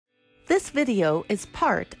This video is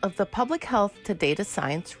part of the Public Health to Data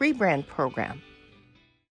Science rebrand program.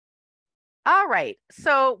 All right,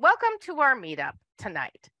 so welcome to our meetup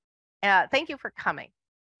tonight. Thank you for coming.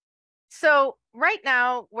 So right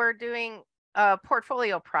now we're doing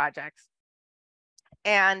portfolio projects,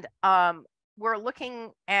 and we're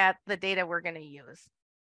looking at the data we're going to use.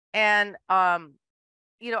 And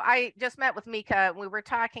I just met with Monika, and we were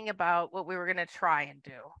talking about what we were going to try and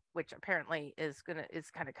do, which apparently is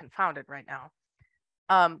kind of confounded right now.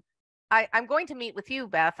 I'm going to meet with you,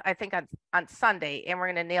 Beth, I think on Sunday, and we're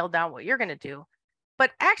going to nail down what you're going to do.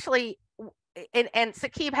 But actually, and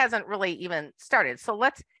HCUP hasn't really even started. So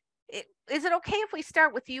is it okay if we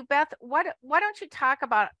start with you, Beth? Why don't you talk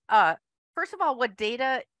about, first of all, what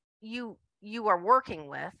data you are working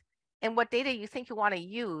with and what data you think you want to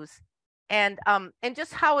use, and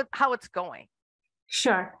just how it's going.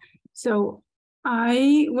 Sure. So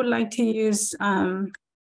I would like to use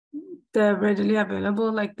the readily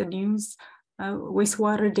available, like the news,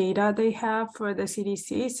 wastewater data they have for the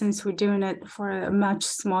CDC, since we're doing it for a much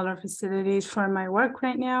smaller facilities for my work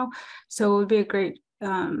right now. So it would be a great,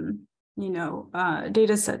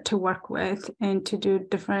 data set to work with and to do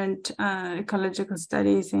different ecological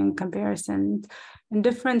studies and comparisons and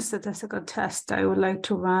different statistical tests I would like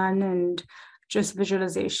to run, and just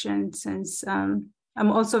visualization, since I'm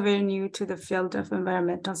also very new to the field of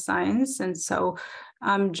environmental science. And so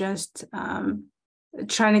I'm just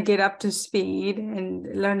trying to get up to speed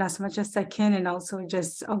and learn as much as I can, and also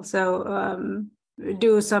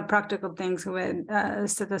do some practical things with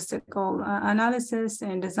statistical analysis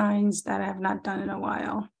and designs that I have not done in a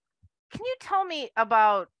while. Can you tell me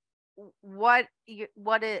about what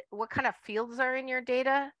kind of fields are in your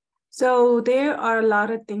data? So there are a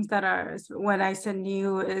lot of things that are, when I said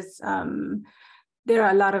new, is there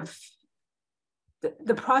are a lot of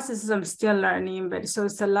the processes I'm still learning, but so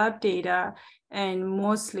it's a lab data, and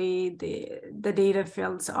mostly the data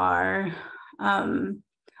fields are,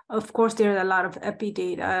 of course, there are a lot of epi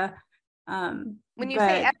data. When you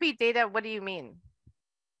say epi data, what do you mean?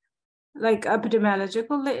 Like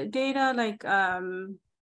epidemiological data, like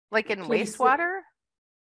in wastewater?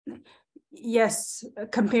 Yes,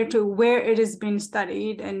 compared to where it has been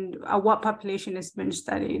studied and what population has been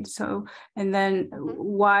studied. So, and then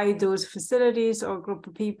why those facilities or group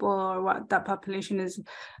of people or what that population is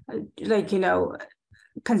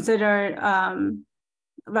considered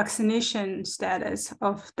vaccination status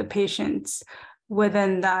of the patients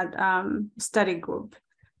within that study group.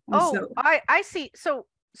 And I see. So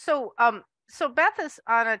Beth is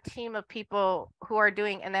on a team of people who are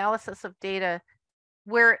doing analysis of data,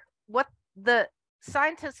 where what the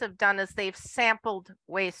scientists have done is they've sampled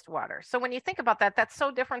wastewater. So when you think about that, that's so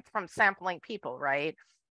different from sampling people, right?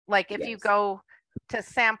 Like if you go to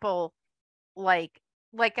sample, like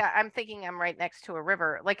I'm thinking I'm right next to a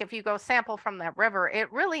river. Like if you go sample from that river, it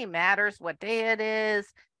really matters what day it is,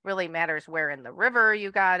 really matters where in the river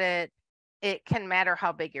you got it. It can matter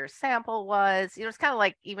how big your sample was. It's kind of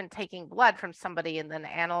like even taking blood from somebody and then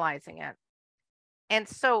analyzing it. And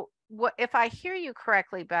so if I hear you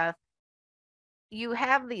correctly, Beth, you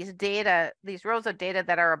have these data, these rows of data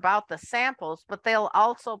that are about the samples, but they'll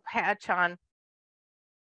also patch on,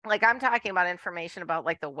 like I'm talking about information about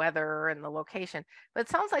like the weather and the location, but it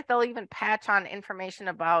sounds like they'll even patch on information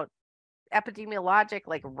about epidemiologic,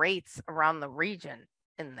 like rates around the region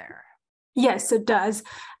in there. Yes, it does.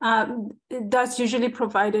 That's usually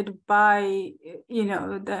provided by,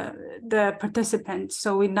 the participants.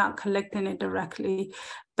 So we're not collecting it directly,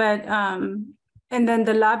 but and then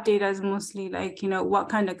the lab data is mostly like, what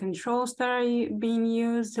kind of controls that are being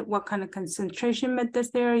used, what kind of concentration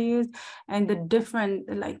methods they are used, and the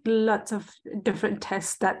different, like lots of different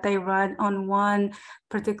tests that they run on one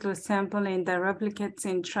particular sample, and the replicates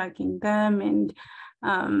and tracking them. And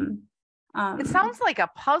it sounds like a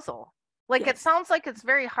puzzle. Like, yes. It sounds like it's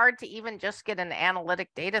very hard to even just get an analytic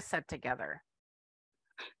data set together.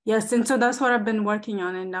 Yes, and so that's what I've been working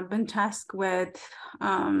on, and I've been tasked with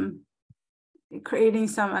creating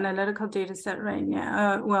some analytical data set right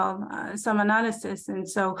now, some analysis. And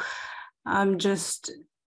so I'm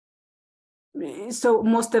so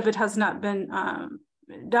most of it has not been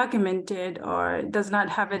documented, or does not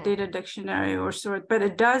have a data dictionary or sort, but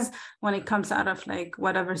it does when it comes out of like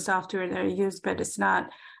whatever software they're used, but it's not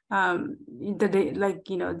the data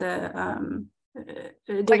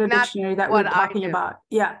dictionary that we're talking about.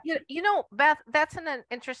 Yeah. Beth, that's an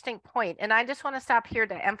interesting point, and I just want to stop here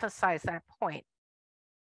to emphasize that point.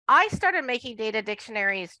 I started making data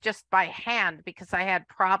dictionaries just by hand because I had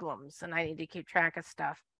problems and I need to keep track of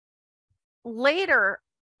stuff. Later,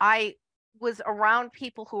 I was around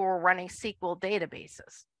people who were running SQL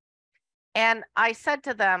databases. And I said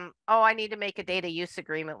to them, oh, I need to make a data use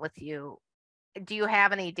agreement with you. Do you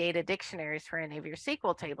have any data dictionaries for any of your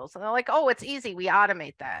SQL tables? And they're like, oh, it's easy. We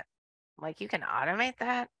automate that. I'm like, you can automate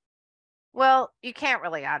that? Well, you can't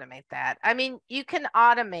really automate that. I mean, you can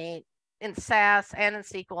automate in SAS and in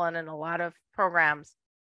SQL and in a lot of programs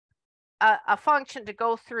a function to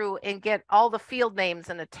go through and get all the field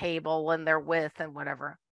names in a table and their width and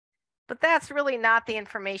whatever. But that's really not the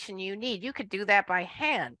information you need. You could do that by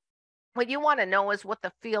hand. What you want to know is what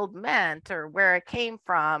the field meant or where it came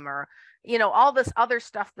from, or, you know, all this other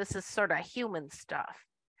stuff. This is sort of human stuff.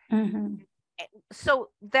 Mm-hmm. So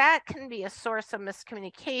that can be a source of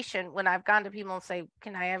miscommunication when I've gone to people and say,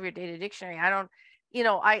 can I have your data dictionary? I don't, you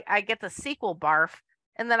know, I get the SQL barf.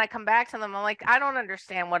 And then I come back to them. I'm like, I don't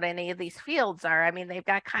understand what any of these fields are. I mean, they've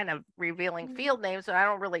got kind of revealing field names, but I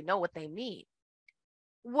don't really know what they mean.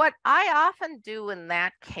 What I often do in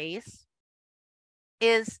that case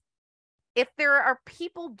is if there are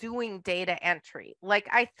people doing data entry, like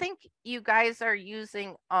I think you guys are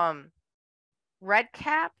using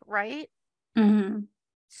REDCap, right? Mm-hmm.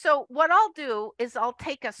 So what I'll do is I'll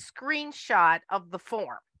take a screenshot of the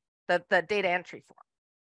form, the data entry form.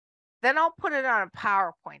 Then I'll put it on a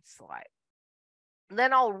PowerPoint slide.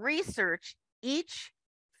 Then I'll research each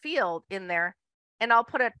field in there and I'll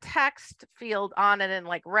put a text field on it in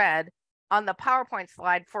like red on the PowerPoint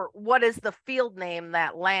slide for what is the field name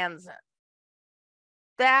that lands in.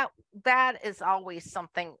 That is always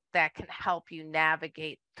something that can help you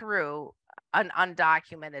navigate through an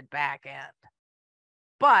undocumented back end.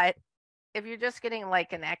 But if you're just getting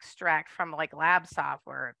like an extract from like lab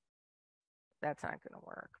software, that's not going to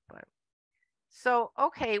work. But so,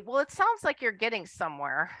 okay, well, it sounds like you're getting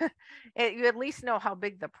somewhere. You at least know how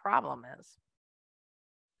big the problem is.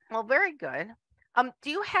 Well, very good.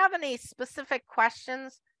 Do you have any specific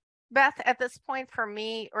questions, Beth, at this point for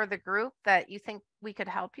me or the group that you think we could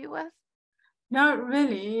help you with? Not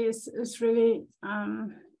really. It's really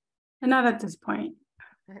not at this point.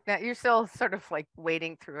 Now, you're still sort of like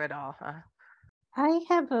wading through it all, huh? I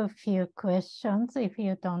have a few questions, if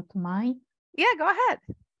you don't mind. Yeah, go ahead.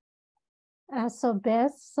 So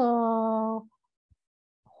Beth, so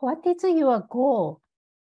what is your goal?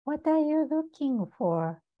 What are you looking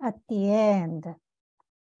for at the end?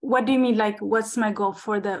 What do you mean? Like, what's my goal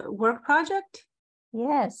for the work project?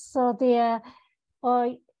 Yes, so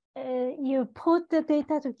you put the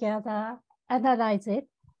data together, analyze it.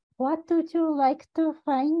 What would you like to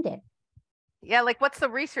find it? Yeah, like what's the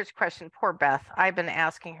research question? Poor Beth. I've been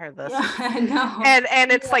asking her this. Yeah, I know.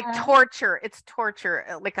 And it's like torture. It's torture.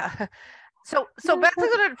 Like a so Beth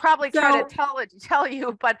is going to probably try to tell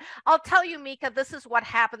you, but I'll tell you, Mika, this is what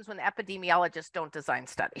happens when epidemiologists don't design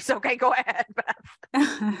studies. Okay, go ahead,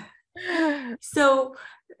 Beth. So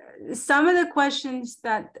some of the questions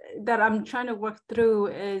that I'm trying to work through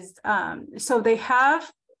is, so they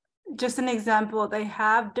have, just an example, they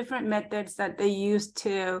have different methods that they use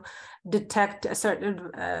to detect a certain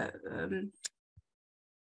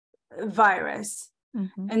virus.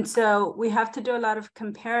 Mm-hmm. And so we have to do a lot of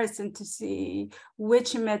comparison to see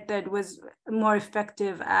which method was more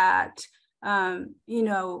effective at,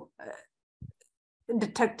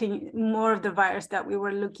 detecting more of the virus that we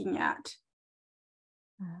were looking at.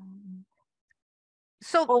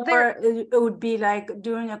 So or it would be like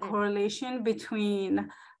doing a correlation between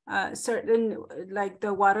certain, like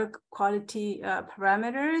the water quality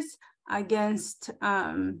parameters against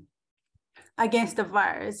the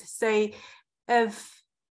virus. Say if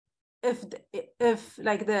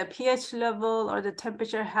like the pH level or the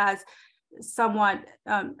temperature has somewhat,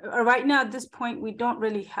 right now at this point we don't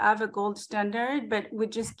really have a gold standard, but we're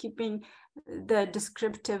just keeping the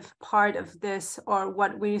descriptive part of this, or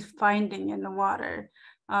what we're finding in the water.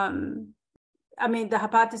 I mean, the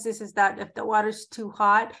hypothesis is that if the water is too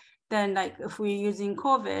hot, then like if we're using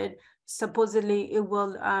COVID, supposedly it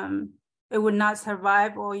would not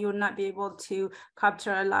survive, or you would not be able to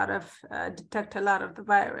capture a lot of, detect a lot of the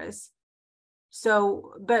virus.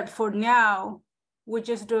 So, but for now, we're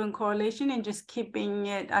just doing correlation and just keeping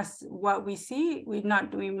it as what we see. We're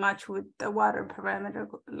not doing much with the water parameter,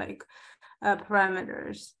 like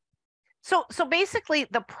parameters. So basically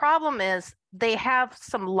the problem is they have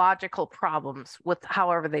some logical problems with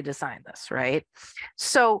however they design this, right?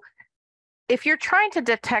 So if you're trying to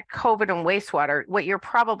detect COVID in wastewater, what you're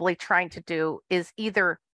probably trying to do is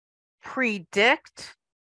either predict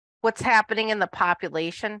what's happening in the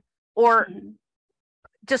population, or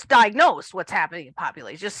just diagnose what's happening in the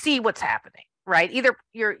population, just see what's happening, right? Either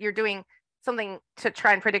you're doing something to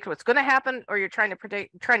try and predict what's going to happen, or you're trying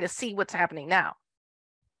to see what's happening now.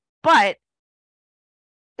 But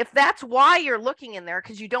if that's why you're looking in there,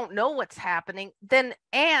 because you don't know what's happening, then,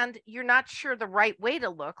 and you're not sure the right way to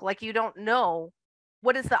look, like you don't know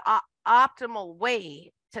what is the optimal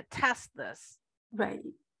way to test this. Right.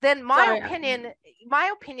 Then my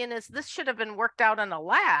opinion is this should have been worked out in a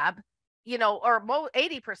lab, you know, or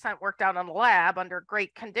 80% worked out in a lab under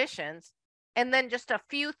great conditions. And then just a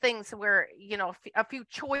few things where, you know, a few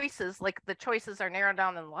choices, like the choices are narrowed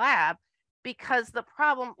down in the lab, because the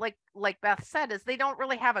problem, like Beth said, is they don't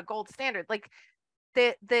really have a gold standard. Like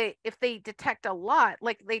if they detect a lot,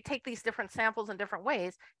 like they take these different samples in different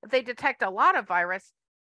ways, if they detect a lot of virus,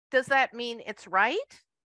 does that mean it's right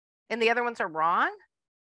and the other ones are wrong?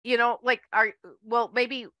 You know, like,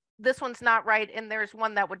 maybe this one's not right and there's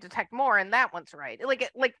one that would detect more and that one's right.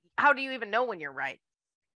 Like how do you even know when you're right?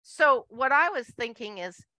 So what I was thinking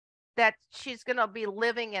is that she's going to be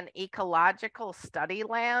living in ecological study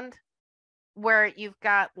land, where you've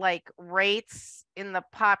got like rates in the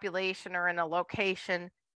population or in a location,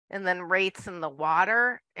 and then rates in the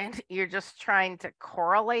water, and you're just trying to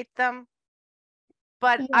correlate them.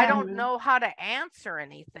 But I don't know how to answer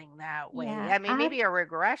anything that way. Yeah, I mean, maybe a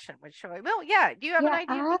regression would show it. Well, yeah. Do you have an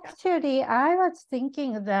idea? Actually, I was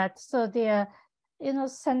thinking that, so there, you know,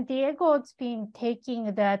 San Diego's been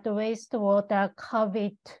taking that wastewater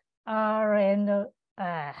COVID and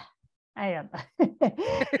I don't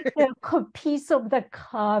know, the piece of the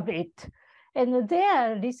COVID, and they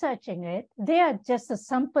are researching it. They are just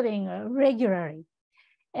sampling regularly,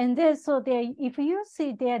 and then so they, if you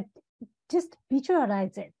see, they just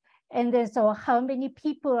visualize it, and then so how many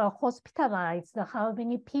people are hospitalized, how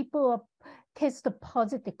many people are test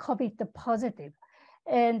positive, COVID positive,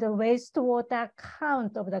 and the wastewater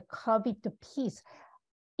count of the COVID piece.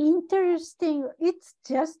 Interesting. It's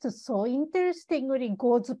just so interestingly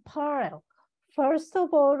goes parallel. First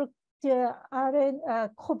of all, the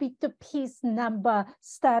COVID piece number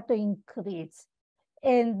start to increase,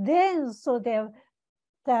 and then so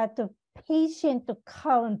that patient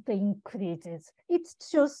count increases. It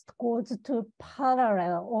just goes to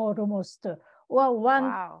parallel almost. Well,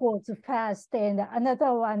 one goes fast and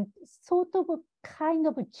another one sort of kind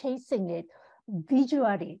of chasing it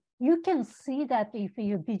visually. You can see that if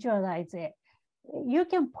you visualize it. You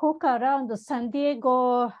can poke around the San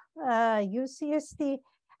Diego, UCSD.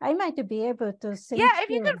 I might be able to see. Yeah,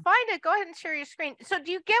 if you can find it, go ahead and share your screen. So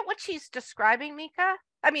do you get what she's describing,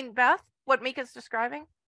 Beth, what Mika's describing?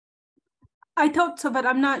 I thought so, but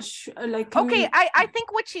I'm not sure. Like, okay, I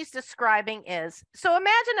think what she's describing is, so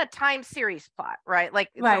imagine a time series plot, right? Like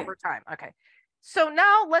it's over time. Okay. So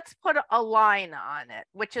now let's put a line on it,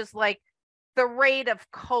 which is like the rate of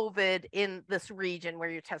COVID in this region where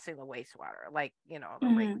you're testing the wastewater. Like, you know, the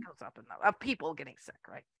rate goes up of people getting sick,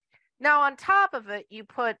 right? Now on top of it, you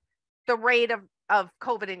put the rate of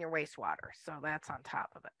COVID in your wastewater. So that's on top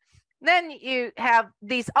of it. Then you have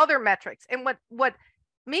these other metrics. And what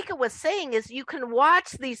Mika was saying is you can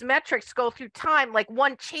watch these metrics go through time, like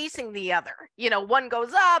one chasing the other. You know, one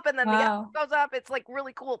goes up and then the other goes up. It's like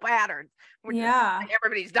really cool patterns. Like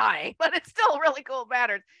everybody's dying, but it's still really cool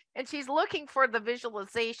patterns. And she's looking for the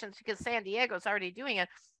visualizations because San Diego's already doing it,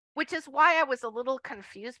 which is why I was a little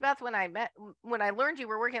confused, Beth, when I learned you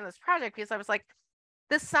were working on this project, because I was like,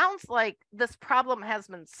 this sounds like this problem has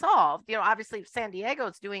been solved. You know, obviously if San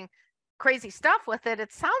Diego's doing crazy stuff with it,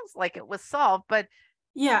 it sounds like it was solved, but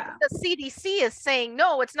the CDC is saying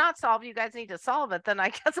no, it's not solved, you guys need to solve it, then I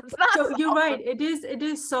guess it's not solved. You're right, it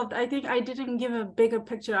is solved. I think I didn't give a bigger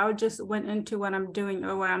picture. I just went into what I'm doing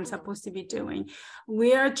or what I'm supposed to be doing.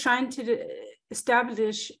 We are trying to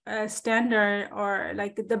establish a standard or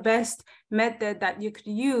like the best method that you could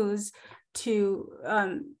use to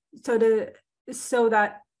so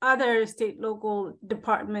that other state local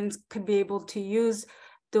departments could be able to use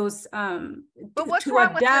those but what's to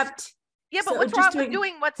wrong adapt with this? Yeah, but what's wrong with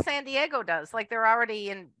doing what San Diego does? Like they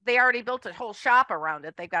already built a whole shop around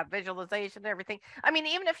it. They've got visualization and everything. I mean,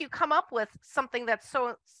 even if you come up with something that's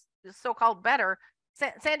so-called better,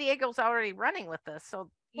 San Diego's already running with this. So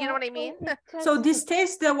you know what I mean? So these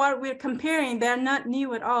tests that what we're comparing, they're not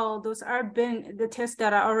new at all. Those are the tests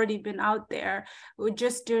that are already been out there. We're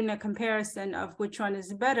just doing a comparison of which one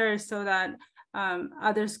is better so that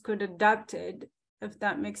others could adapt it, if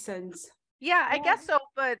that makes sense. Yeah, I guess so,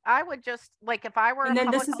 but I would just, like, if I were and then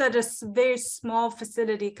this is at a very small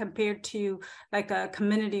facility compared to like a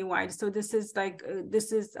community wide. So this is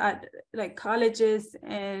at like colleges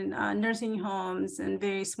and nursing homes and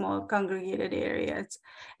very small congregated areas,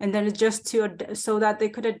 and then just so that they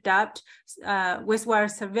could adapt wastewater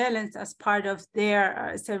surveillance as part of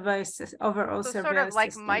their overall surveillance sort of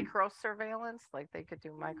like system. Micro surveillance, like they could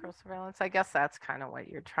do micro surveillance. I guess that's kind of what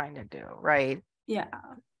you're trying to do, right? Yeah.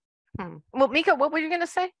 Well, Mika, what were you going to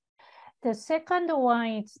say? The second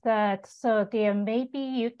one is that, so there maybe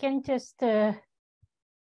you can just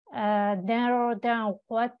narrow down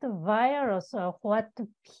what virus or what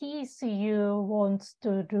piece you want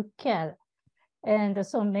to look at. And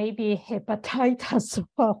so maybe hepatitis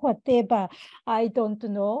or whatever, I don't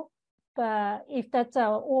know. But if that's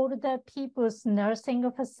older people's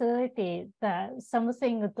nursing facility, that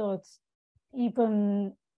something that's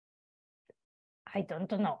even, I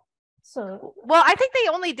don't know. So, well, I think they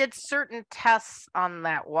only did certain tests on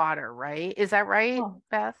that water, right? Is that right,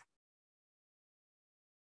 Beth?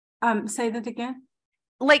 Say that again.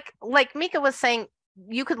 Like Mika was saying,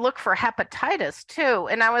 you could look for hepatitis too.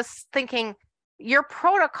 And I was thinking your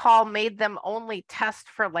protocol made them only test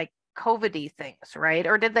for like COVID-y things, right?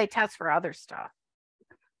 Or did they test for other stuff?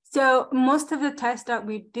 So most of the tests that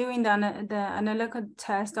we're doing, the analytical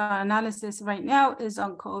test or analysis right now is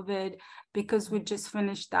on COVID because we just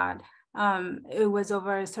finished that. It was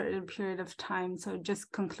over a certain period of time, so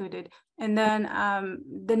just concluded. And then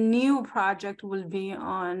the new project will be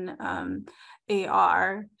on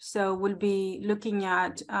AR. So we'll be looking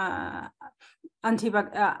at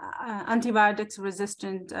antibiotics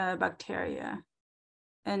resistant bacteria.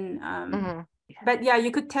 And but yeah,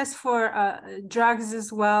 you could test for drugs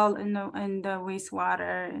as well in the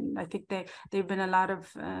wastewater, and I think there've been a lot of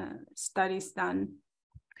studies done.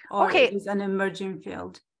 Or it is an emerging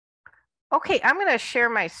field. Okay, I'm going to share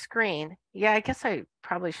my screen. Yeah, I guess I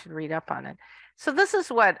probably should read up on it. So this is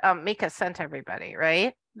what Mika sent everybody,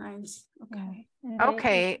 right? Nice. Okay.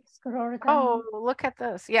 Okay. Oh, look at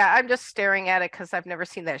this. Yeah, I'm just staring at it because I've never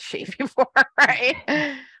seen that shape before,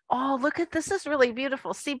 right? Oh, look at this. Is really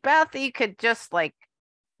beautiful. See, Beth, you could just like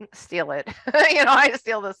steal it. I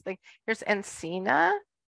steal this thing. Here's Encina.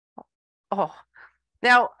 Oh,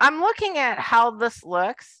 now I'm looking at how this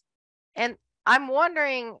looks, and I'm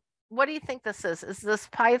wondering, what do you think this is? Is this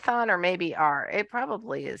Python or maybe R? It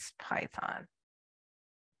probably is Python.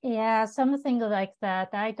 Yeah, something like that.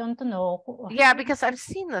 I don't know. Yeah, because I've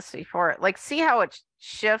seen this before. Like, see how it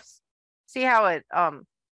shifts? See how it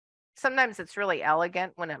sometimes it's really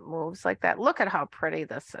elegant when it moves like that. Look at how pretty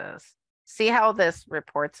this is. See how this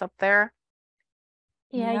reports up there?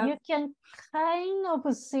 Yeah, you can kind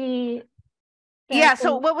of see. Yeah,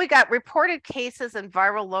 so what we got, reported cases and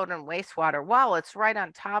viral load in wastewater. Wow, it's right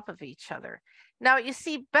on top of each other. Now, you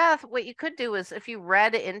see, Beth, what you could do is if you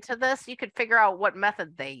read into this, you could figure out what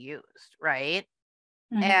method they used, right?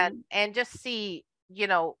 And just see,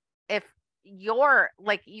 if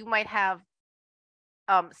you might have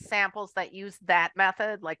samples that use that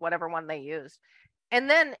method, like whatever one they used. And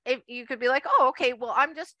then if you could be like, oh, okay, well,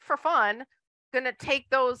 I'm just for fun going to take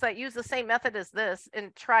those that use the same method as this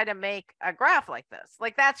and try to make a graph like this.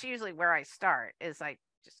 Like that's usually where I start, is I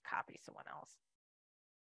just copy someone else.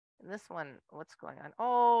 And this one, what's going on?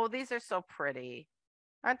 Oh, these are so pretty.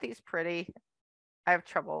 Aren't these pretty? I have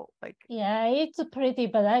trouble yeah, it's pretty,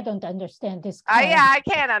 but I don't understand this. Yeah, I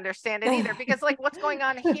can't understand it either, because like what's going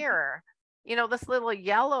on here? This little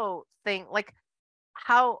yellow thing, like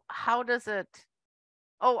how does it?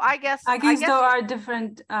 Oh, I guess there are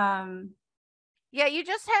different yeah, you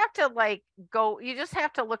just have to you just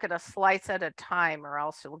have to look at a slice at a time, or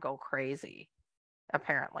else you'll go crazy,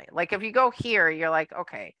 apparently. Like if you go here, you're like,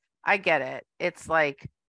 okay, I get it. It's like,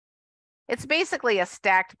 it's basically a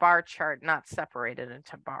stacked bar chart, not separated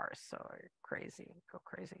into bars. So go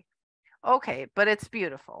crazy. Okay, but it's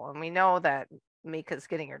beautiful. And we know that Mika's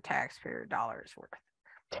getting her taxpayer dollars worth.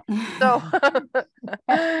 So,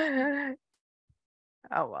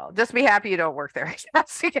 oh, well, just be happy you don't work there, I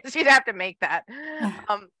guess, because you'd have to make that.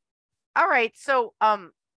 All right. So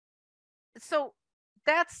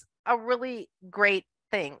that's a really great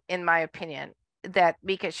thing, in my opinion, that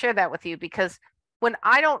Mika shared that with you, because when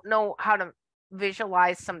I don't know how to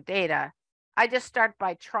visualize some data, I just start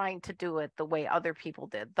by trying to do it the way other people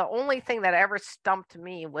did. The only thing that ever stumped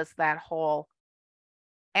me was that whole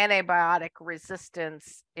antibiotic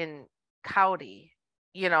resistance in Cowdy.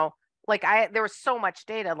 There was so much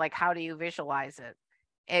data, like how do you visualize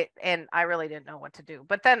it? And I really didn't know what to do.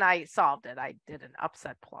 But then I solved it. I did an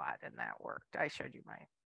upset plot, and that worked. I showed you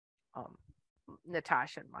my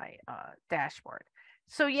Natasha, my dashboard.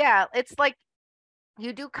 So yeah, it's like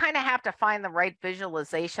you do kind of have to find the right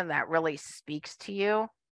visualization that really speaks to you,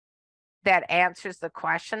 that answers the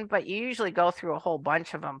question, but you usually go through a whole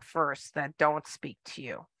bunch of them first that don't speak to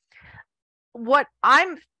you. What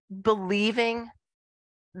I'm believing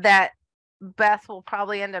that Beth will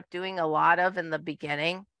probably end up doing a lot of in the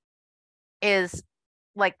beginning is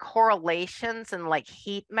like correlations and like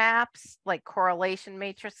heat maps, like correlation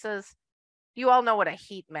matrices. You all know what a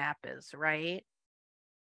heat map is, right?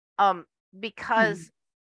 because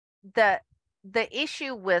the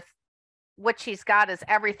issue with what she's got is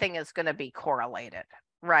everything is going to be correlated,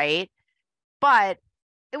 right? But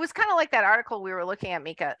it was kind of like that article we were looking at,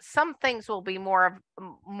 Mika. Some things will be more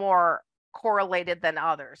correlated than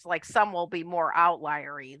others. Like some will be more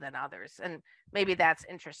outliery than others. And maybe that's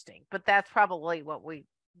interesting, but that's probably what we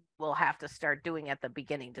will have to start doing at the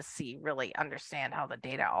beginning to really understand how the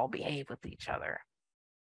data all behave with each other.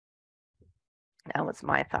 That was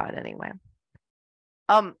my thought anyway.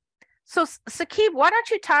 So Saqib, why don't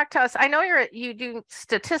you talk to us? I know you do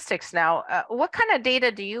statistics now. What kind of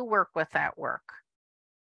data do you work with at work?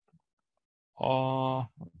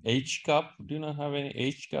 HCUP. Do you not have any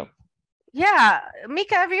HCUP? Yeah,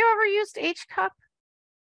 Mika, have you ever used HCUP?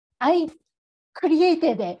 I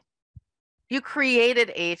created it. You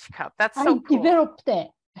created HCUP. That's so cool. I developed it.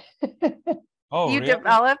 Oh, you really?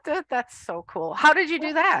 developed it? That's so cool. How did you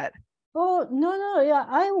do that? Oh, no, yeah,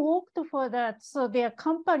 I worked for that. So their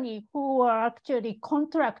company who were actually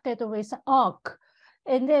contracted with ARC.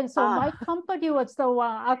 And then, so my company was the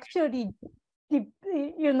one actually,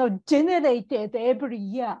 generated every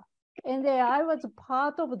year. And then I was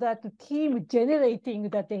part of that team generating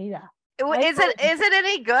the data. Is it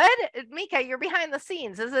any good? Mika, you're behind the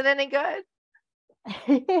scenes. Is it any good?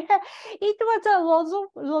 It was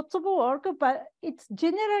lots of work, but it's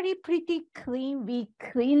generally pretty clean. We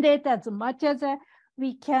cleaned it as much as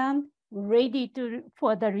we can, ready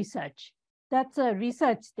for the research. That's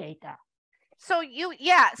research data. So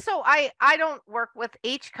so I don't work with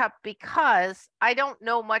HCUP because I don't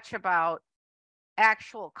know much about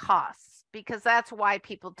actual costs, because that's why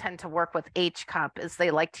people tend to work with HCUP, is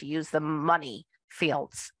they like to use the money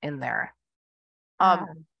fields in there. That's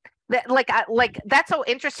so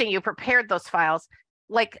interesting. You prepared those files.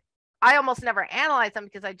 Like I almost never analyze them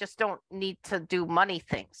because I just don't need to do money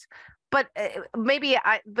things. But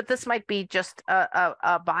but this might be just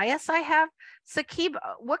a bias I have. Saqib,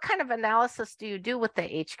 what kind of analysis do you do with the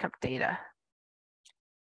HCUP data?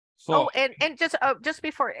 So, and just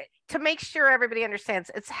before, to make sure everybody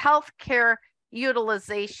understands, it's healthcare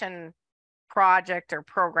utilization project or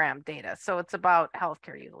program data. So it's about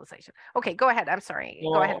healthcare utilization. Okay, go ahead. I'm sorry.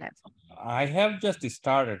 So go ahead and answer. I have just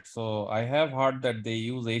started. So I have heard that they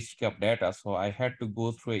use HCUP data. So I had to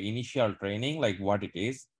go through initial training, like what it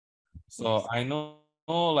is. So yes. I know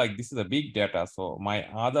like this is a big data. So my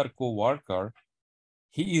other co-worker,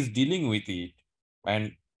 he is dealing with it.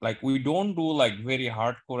 And like we don't do like very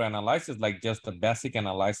hardcore analysis, like just a basic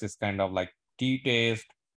analysis, kind of like t-test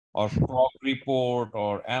or proc report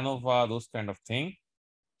or ANOVA, those kind of thing.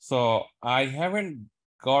 So I haven't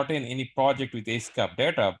gotten any project with HCUP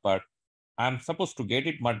data, but I'm supposed to get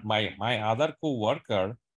it. But my other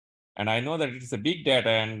co-worker, and I know that it's a big data,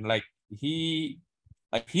 and like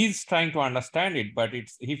he's trying to understand it, but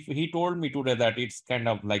he told me today that it's kind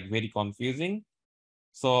of like very confusing.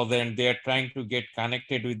 So then they're trying to get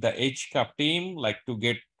connected with the HCUP team, like to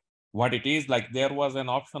get what it is. Like there was an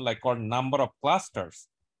option like called number of clusters.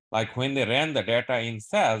 Like when they ran the data in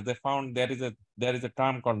SAS, they found there is a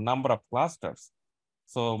term called number of clusters.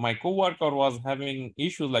 So my coworker was having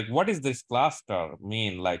issues like, what is this cluster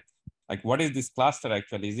mean? Like what is this cluster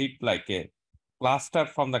actually? Is it like a cluster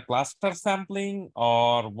from the cluster sampling,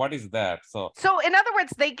 or what is that? So in other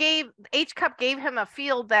words, HCUP gave him a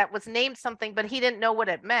field that was named something, but he didn't know what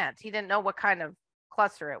it meant. He didn't know what kind of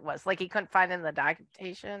cluster it was. Like he couldn't find it in the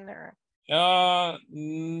documentation, or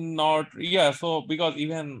not. Yeah, so because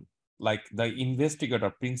even like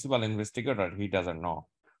the principal investigator, he doesn't know.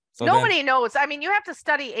 So nobody knows. I mean, you have to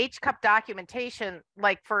study HCUP documentation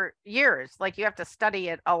like for years. Like you have to study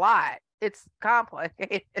it a lot. It's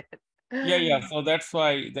complicated. Yeah. So that's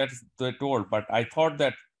why they told. But I thought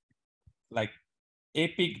that like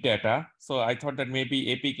EPIC data. So I thought that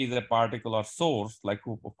maybe EPIC is a particular source, like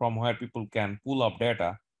from where people can pull up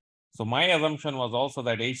data. So my assumption was also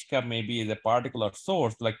that HCUP maybe is a particular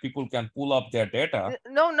source, like people can pull up their data.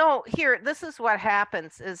 No. Here, this is what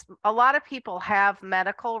happens is a lot of people have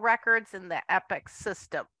medical records in the EPIC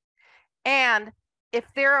system. And if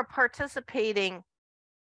they're a participating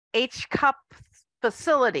HCUP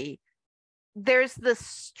facility, there's this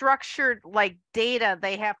structured like data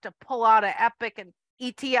they have to pull out of EPIC and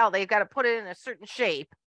ETL. They've got to put it in a certain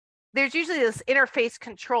shape. There's usually this interface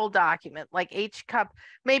control document like HCUP.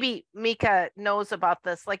 Maybe Mika knows about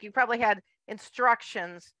this. Like you probably had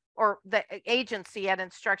instructions, or the agency had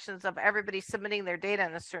instructions of everybody submitting their data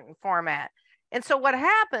in a certain format. And so what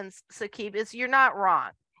happens, Saqib, is you're not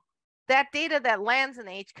wrong. That data that lands in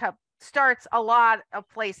HCUP starts a lot of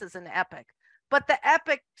places in EPIC. but the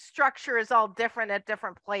epic structure is all different at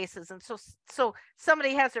different places. And so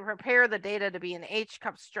somebody has to prepare the data to be an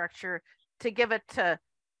HCUP structure to give it to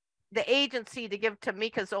the agency, to give to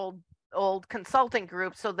Mika's old consulting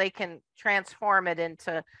group so they can transform it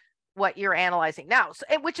into what you're analyzing now, so,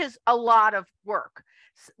 which is a lot of work,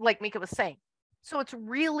 like Mika was saying. So it's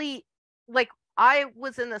really like, I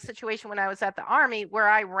was in the situation when I was at the Army where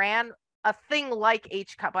I ran a thing like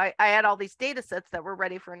HCUP. I had all these data sets that were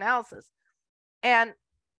ready for analysis. And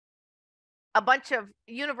a bunch of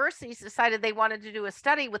universities decided they wanted to do a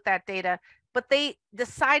study with that data, but they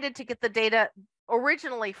decided to get the data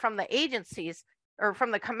originally from the agencies or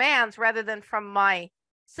from the commands rather than from my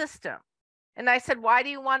system. And I said, why do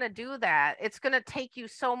you want to do that? It's going to take you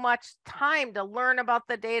so much time to learn about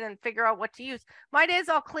the data and figure out what to use. My data's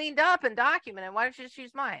all cleaned up and documented. Why don't you just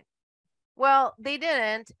use mine? Well, they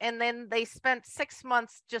didn't. And then they spent 6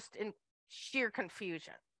 months just in sheer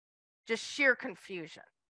confusion,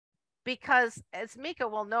 because as Mika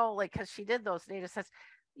will know, like, because she did those data sets,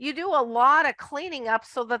 you do a lot of cleaning up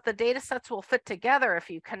so that the data sets will fit together if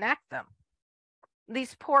you connect them.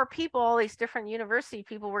 These poor people, all these different university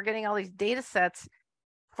people were getting all these data sets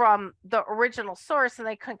from the original source and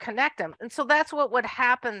they couldn't connect them. And so that's what would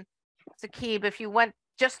happen, Saqib, if you went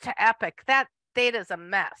just to Epic. That data is a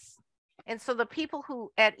mess. And so the people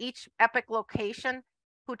who at each Epic location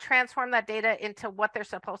who transform that data into what they're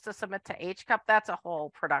supposed to submit to HCUP, that's a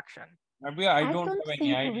whole production. I don't have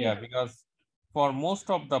any idea, because for most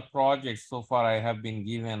of the projects so far I have been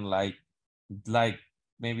given like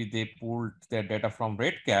maybe they pulled their data from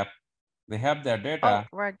REDCap, they have their data,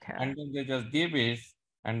 REDCap, and then they just give it,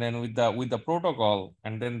 and then with the protocol,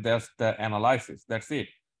 and then there's the analysis. That's it.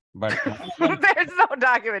 But there's no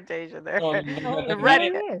documentation there. So the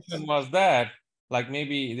question was that, like,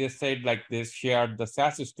 maybe they said like they shared the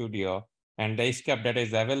SAS Studio and the HCUP data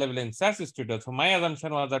is available in SAS Studio. So my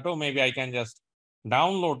assumption was that, oh, maybe I can just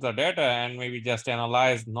download the data and maybe just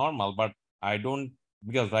analyze normal, but I don't,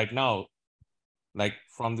 because right now, like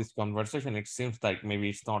from this conversation, it seems like maybe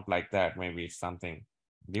it's not like that. Maybe it's something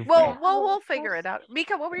different. Well, we'll figure it out.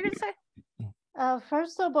 Mika, what were you going to say?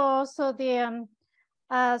 First of all, so the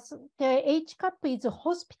HCUP is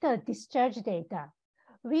hospital discharge data.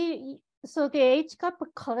 So the HCUP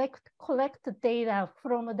collect data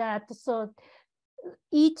from that. So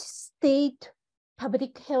each state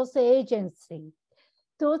public health agency,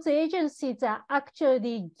 those agencies are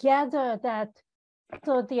actually gather that,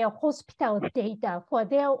 so their hospital data for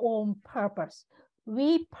their own purpose.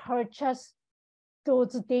 We purchase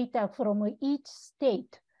those data from each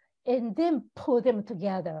state and then put them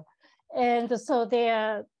together. And so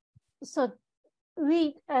their HCUP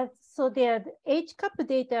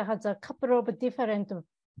data has a couple of different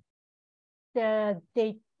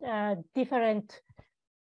different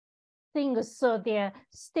things. So their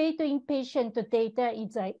state inpatient data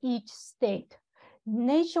is each state.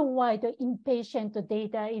 Nationwide inpatient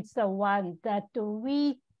data is the one that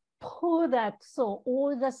we pull that, so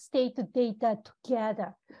all the state data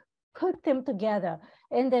together, put them together,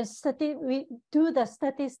 and then we do the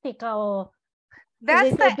statistical.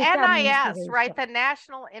 That's the NIS, right? The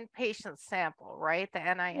National Inpatient Sample, right? The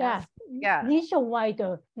NIS. Yeah. Nationwide,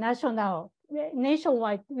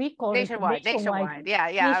 we call it nationwide.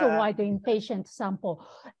 Yeah. Nationwide inpatient sample.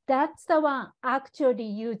 That's the one actually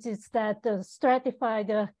uses that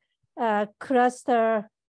stratified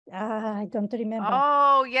cluster. I don't remember.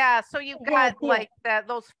 Oh yeah, so you've got like that,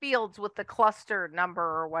 those fields with the cluster number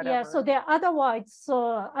or whatever. Yeah, so they're otherwise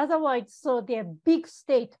they're big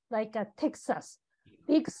state like Texas,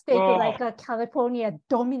 big state like California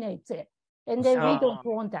dominates it, and then we don't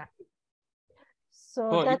want that.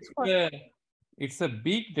 So that's what. It's a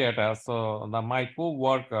big data. So my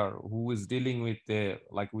co-worker who is dealing with the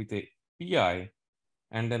PI,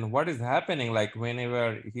 and then what is happening, like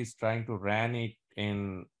whenever he's trying to run it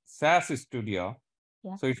in SAS Studio,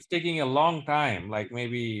 so it's taking a long time, like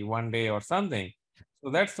maybe one day or something. So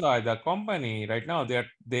that's why the company right now, they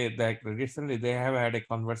recently they have had a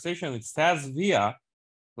conversation with SAS Via,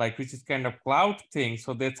 like which is kind of cloud thing.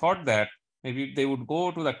 So they thought that maybe they would go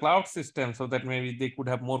to the cloud system so that maybe they could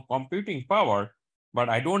have more computing power, but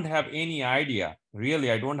I don't have any idea. Really,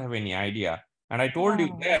 I don't have any idea. And I told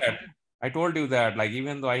you that, like,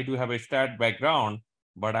 even though I do have a stat background,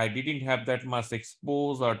 but I didn't have that much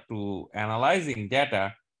exposure to analyzing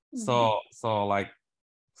data. So I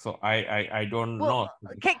don't know.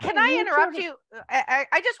 Can I interrupt you?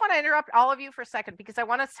 I just want to interrupt all of you for a second, because I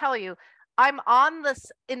want to tell you, I'm on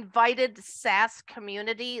this invited SAS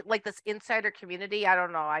community, like this insider community. I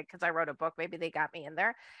don't know, because I wrote a book, maybe they got me in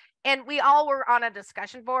there. And we all were on a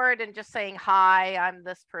discussion board and just saying, hi, I'm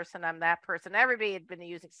this person, I'm that person. Everybody had been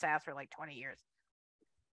using SAS for like 20 years.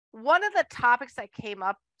 One of the topics that came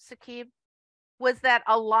up, Sakib, was that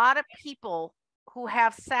a lot of people who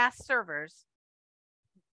have SAS servers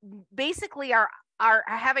basically are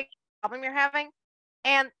having the problem you're having,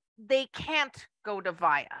 and they can't go to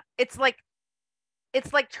VIA. It's like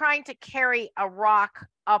trying to carry a rock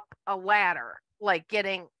up a ladder, like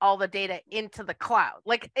getting all the data into the cloud.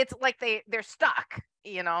 Like it's like they're stuck,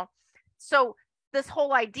 you know? So this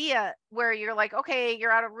whole idea where you're like, okay,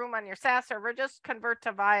 you're out of room on your SAS server, just convert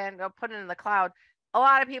to VIA and go put it in the cloud. A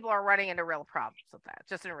lot of people are running into real problems with that,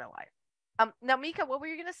 just in real life. Now, Mika, what were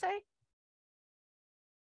you going to say?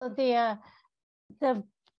 The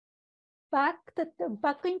back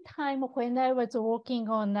in time when I was working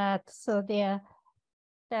on that, so the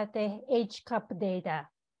HCUP data.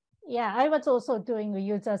 Yeah, I was also doing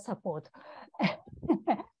user support.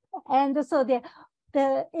 And so the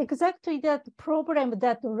exactly that problem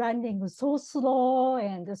that running so slow,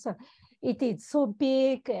 and so it is so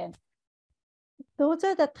big, and those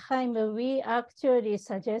are the time we actually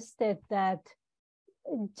suggested that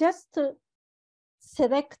just to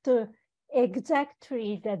select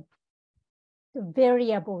exactly the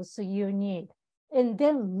variables you need and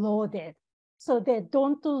then load it. So they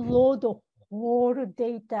don't load the whole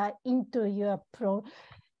data into your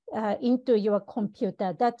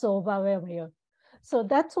computer. That's overwhelming. So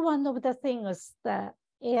that's one of the things that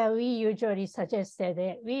we usually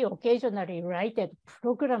suggested. We occasionally write a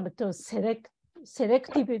program to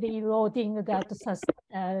selectively loading that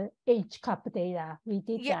HCUP data. We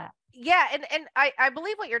did that. Yeah, and I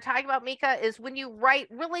believe what you're talking about, Mika, is when you write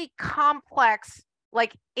really complex,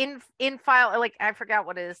 like in file, like I forgot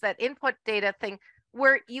what it is, that input data thing,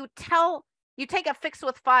 where you take a fix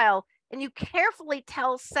with file and you carefully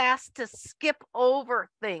tell SAS to skip over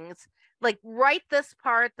things, like write this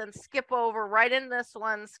part, then skip over, write in this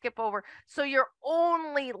one, skip over. So you're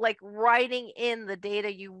only like writing in the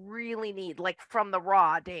data you really need, like from the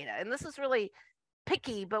raw data. And this is really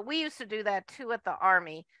picky, but we used to do that too at the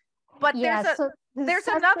Army. But yeah, there's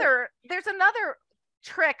another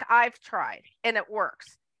trick I've tried and it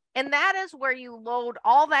works. And that is where you load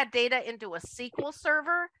all that data into a SQL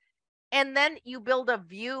server and then you build a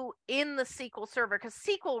view in the SQL server, because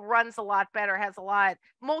SQL runs a lot better,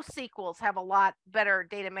 most SQLs have a lot better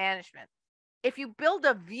data management. If you build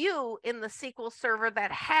a view in the SQL server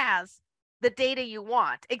that has the data you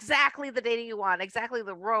want, exactly the data you want, exactly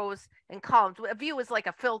the rows and columns, a view is like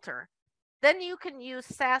a filter. Then you can use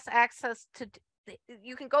SAS access to,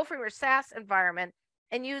 you can go from your SAS environment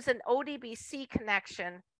and use an ODBC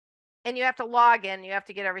connection, and you have to log in, you have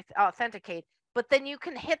to get everything, authenticate, but then you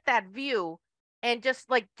can hit that view and just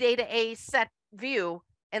like data A set view,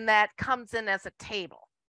 and that comes in as a table.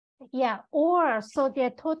 Yeah, or so they're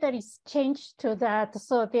totally changed to that.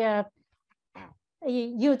 So they're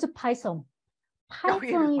use Python.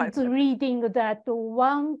 Python is reading that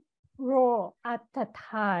one row at a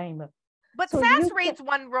time. But so SAS reads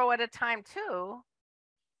one row at a time too.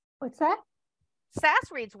 What's that?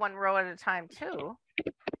 SAS reads one row at a time too.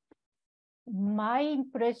 My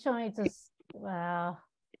impression is, well,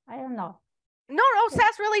 I don't know. No,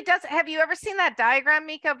 SAS really does. Have you ever seen that diagram,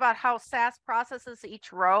 Mika, about how SAS processes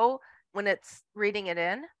each row when it's reading it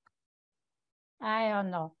in? I don't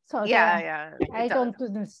know. So yeah. I don't do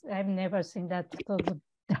this. I've never seen that. I'll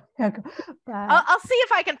see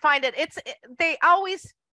if I can find it. They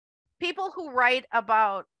always, people who write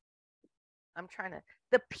about,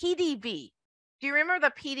 the PDV. Do you remember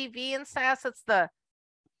the PDV in SAS? It's the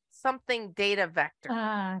something data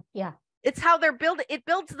vector. Yeah. It's how they're building. It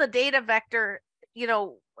builds the data vector. You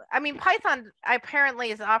know, I mean, Python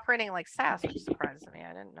apparently is operating like SAS, which surprises me.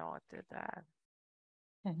 I didn't know it did that.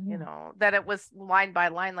 You know, that it was line by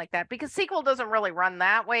line like that, because SQL doesn't really run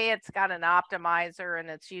that way. It's got an optimizer and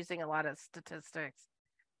it's using a lot of statistics.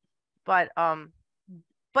 But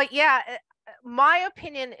yeah, my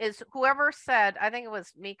opinion is, whoever said, I think it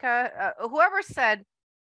was Mika, whoever said,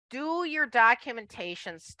 do your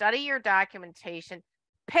documentation, study your documentation,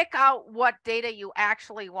 pick out what data you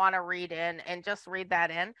actually want to read in and just read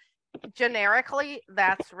that in generically.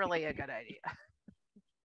 That's really a good idea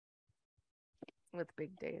with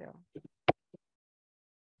big data.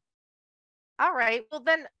 All right. Well,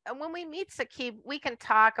 then when we meet Sakib, we can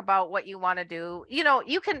talk about what you want to do. You know,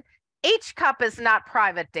 you can, HCUP is not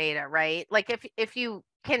private data, right? Like if you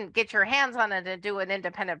can get your hands on it and do an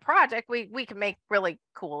independent project, we can make really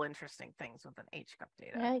cool, interesting things with an HCUP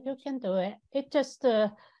data. Yeah, you can do it. It just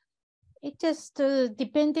it just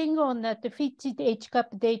depending on the which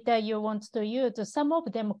HCUP data you want to use, some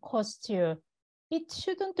of them cost you. It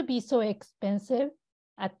shouldn't be so expensive,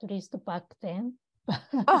 at least back then.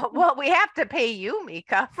 Oh, well, we have to pay you,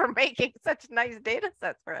 Mika, for making such nice data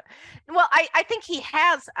sets for it. Well, I think he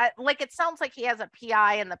has, like, it sounds like he has a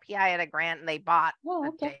PI and the PI had a grant and they bought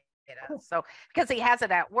the data. Cool. So, because he has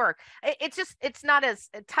it at work, it's not as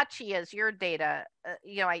touchy as your data,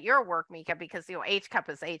 at your work, Mika, because, HCUP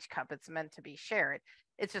is HCUP. It's meant to be shared.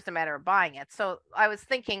 It's just a matter of buying it. So I was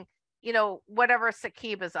thinking, whatever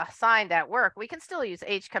Saqib is assigned at work, we can still use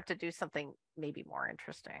HCUP to do something maybe more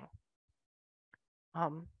interesting.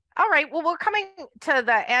 All right, well, we're coming to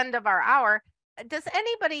the end of our hour. Does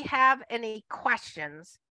anybody have any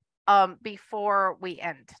questions before we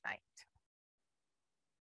end tonight?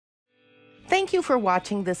 Thank you for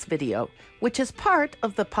watching this video, which is part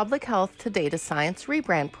of the Public Health to Data Science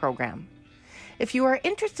Rebrand program. If you are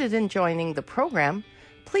interested in joining the program,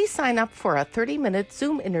 please sign up for a 30-minute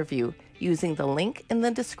Zoom interview using the link in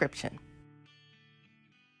the description.